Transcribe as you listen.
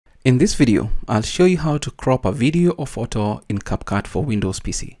In this video, I'll show you how to crop a video or photo in CapCut for Windows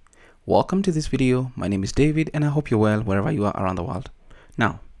PC. Welcome to this video. My name is David and I hope you're well wherever you are around the world.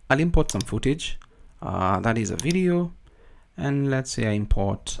 Now, I'll import some footage. That is a video. And let's say I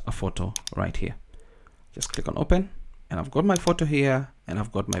import a photo right here. Just click on open and I've got my photo here and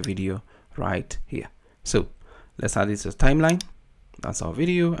I've got my video right here. So let's add this as a timeline. That's our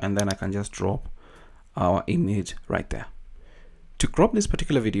video, and then I can just drop our image right there. To crop this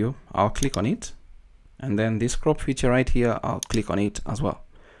particular video, I'll click on it, and then this crop feature right here, I'll click on it as well.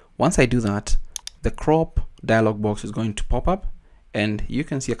 Once I do that, the crop dialog box is going to pop up, and you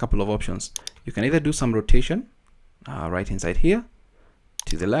can see a couple of options. You can either do some rotation right inside here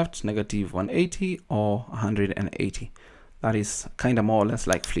to the left, -180 or 180. That is kind of more or less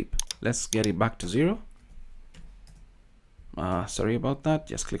like flip. Let's get it back to 0. Sorry about that.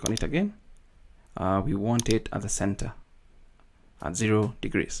 Just click on it again. We want it at the center at 0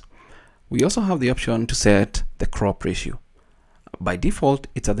 degrees. We also have the option to set the crop ratio. By default,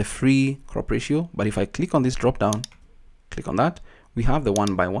 it's at the free crop ratio, but if I click on this drop down, click on that, we have the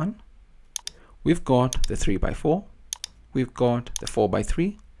 1:1, we've got the 3:4, we've got the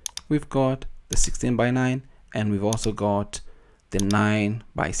 4:3, we've got the 16:9, and we've also got the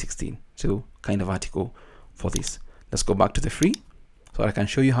 9:16. So kind of vertical for this. Let's go back to the free so I can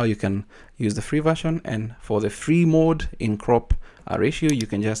show you how you can use the free version. And for the free mode in crop ratio, you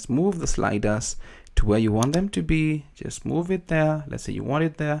can just move the sliders to where you want them to be. Just move it there. Let's say you want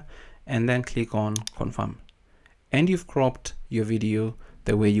it there, and then click on confirm. And you've cropped your video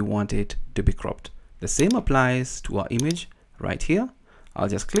the way you want it to be cropped. The same applies to our image right here. I'll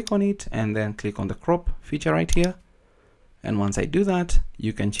just click on it and then click on the crop feature right here. And once I do that,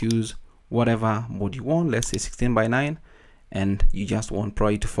 you can choose whatever mode you want. Let's say 16:9. And you just want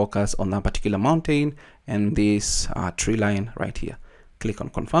probably to focus on that particular mountain and this tree line right here. Click on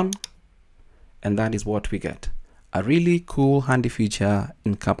confirm, and that is what we get. A really cool handy feature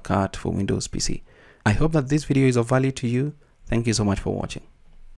in CapCut for Windows PC. I hope that this video is of value to you. Thank you so much for watching.